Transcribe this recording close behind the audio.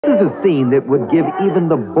This is a scene that would give even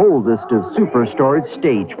the boldest of superstars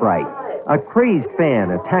stage fright. A crazed fan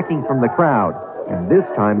attacking from the crowd, and this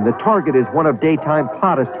time the target is one of daytime's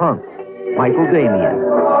hottest hunks, Michael Damian.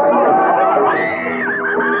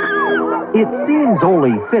 It seems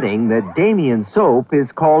only fitting that Damian's soap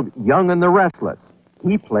is called Young and the Restless.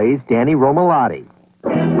 He plays Danny Romalotti.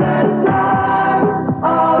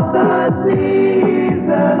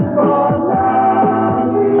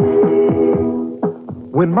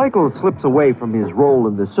 When Michael slips away from his role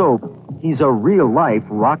in the soap, he's a real-life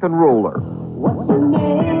rock and roller.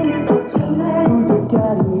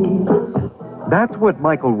 That's what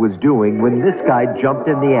Michael was doing when this guy jumped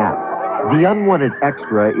in the act. The unwanted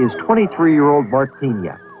extra is 23-year-old Mark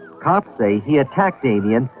Pena. Cops say he attacked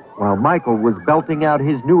Damian while Michael was belting out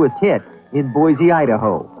his newest hit in Boise,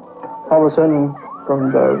 Idaho. All of a sudden,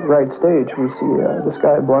 from the right stage, we see this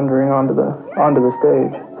guy blundering onto the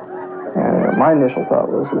stage. And my initial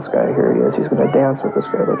thought was, this guy, here he is, he's going to dance with this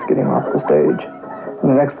guy that's getting off the stage.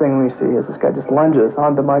 And the next thing we see is this guy just lunges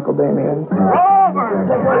onto Michael Damian.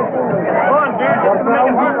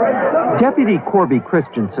 Deputy Corby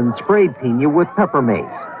Christensen sprayed Pena with pepper mace.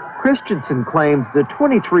 Christensen claims the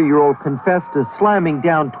 23-year-old confessed to slamming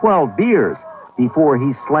down 12 beers before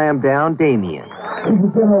he slammed down Damian.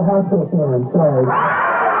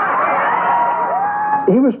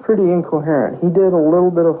 He was pretty incoherent. He did a little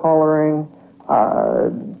bit of hollering.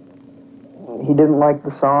 He didn't like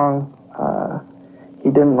the song. He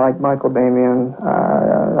didn't like Michael Damian.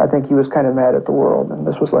 I think he was kind of mad at the world, and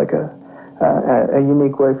this was like a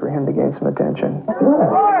unique way for him to gain some attention.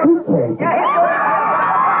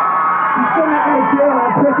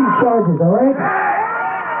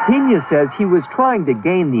 Pena says he was trying to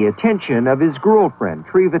gain the attention of his girlfriend,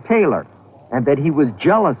 Treva Taylor, and that he was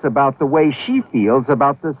jealous about the way she feels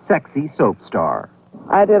about the sexy soap star.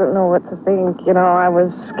 I didn't know what to think. You know, I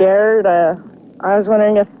was scared. I was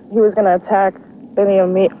wondering if he was going to attack any of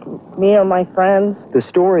me or my friends. The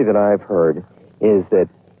story that I've heard is that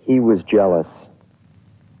he was jealous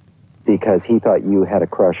because he thought you had a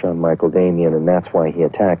crush on Michael Damian, and that's why he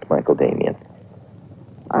attacked Michael Damian.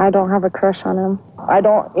 I don't have a crush on him. I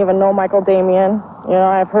don't even know Michael Damian. You know,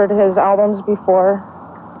 I've heard his albums before.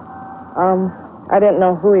 I didn't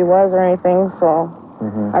know who he was or anything, so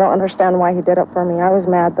I don't understand why he did it for me. I was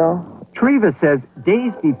mad, though. Treva says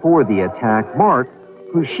days before the attack, Mark,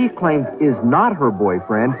 who she claims is not her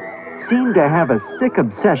boyfriend, seemed to have a sick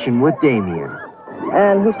obsession with Damian.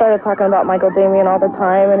 And he started talking about Michael Damian all the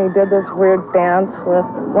time, and he did this weird dance with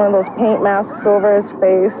one of those paint masks over his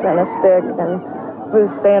face and a stick, and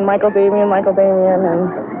was saying Michael Damian,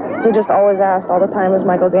 and he just always asked all the time, is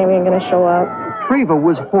Michael Damian going to show up? Treva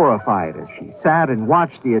was horrified as she sat and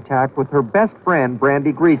watched the attack with her best friend,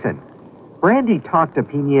 Brandy Greason. Brandy talked to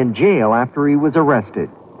Pena in jail after he was arrested.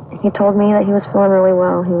 He told me that he was feeling really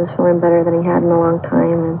well. He was feeling better than he had in a long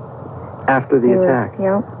time. And after the attack?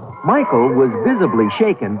 Yep. Michael was visibly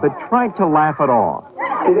shaken, but tried to laugh it off.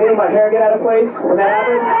 Did any of my hair get out of place when that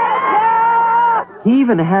happened? He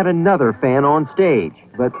even had another fan on stage,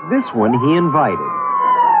 but this one he invited.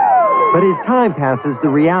 But as time passes, the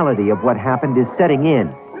reality of what happened is setting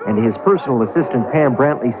in, and his personal assistant, Pam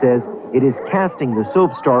Brantley, says it is casting the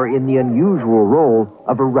soap star in the unusual role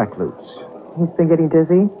of a recluse. He's been getting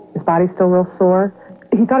dizzy. His body's still real sore.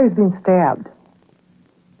 He thought he was being stabbed.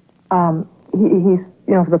 He's,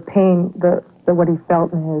 you know, the pain, the what he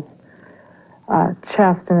felt in his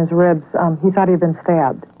chest and his ribs, he thought he had been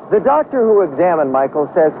stabbed. The doctor who examined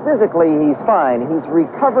Michael says physically he's fine. He's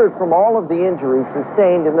recovered from all of the injuries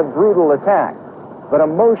sustained in the brutal attack. But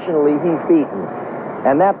emotionally, he's beaten.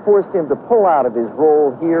 And that forced him to pull out of his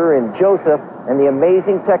role here in Joseph and the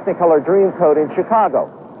amazing Technicolor Dreamcoat in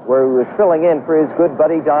Chicago, where he was filling in for his good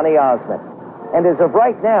buddy Donny Osmond. And as of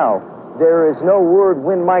right now, there is no word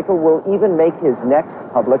when Michael will even make his next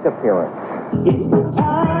public appearance.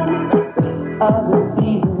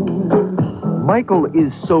 Michael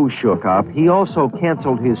is so shook up, he also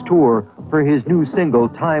canceled his tour for his new single,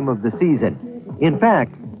 Time of the Season. In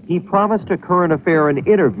fact, he promised a current affair an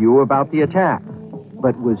interview about the attack,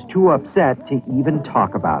 but was too upset to even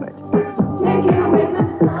talk about it.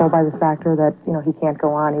 He's sold by this factor that, you know, he can't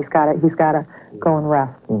go on. He's got to go and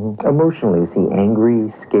rest. Emotionally, is he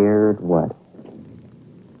angry, scared, what?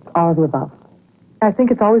 All of the above. I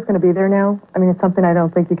think it's always going to be there now. I mean, it's something I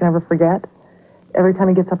don't think you can ever forget. Every time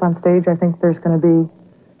he gets up on stage, I think there's going to be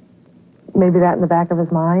maybe that in the back of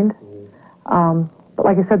his mind. But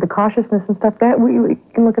like I said, the cautiousness and stuff, that we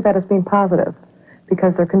can look at that as being positive,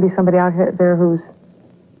 because there can be somebody out there who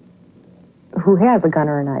has a gun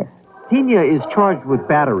or a knife. Pena is charged with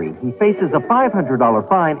battery. He faces a $500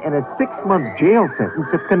 fine and a 6-month jail sentence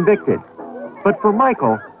if convicted. But for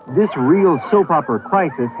Michael, this real soap opera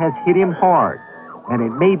crisis has hit him hard, and it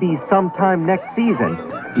may be sometime next season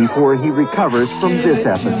before he recovers from this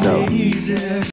episode.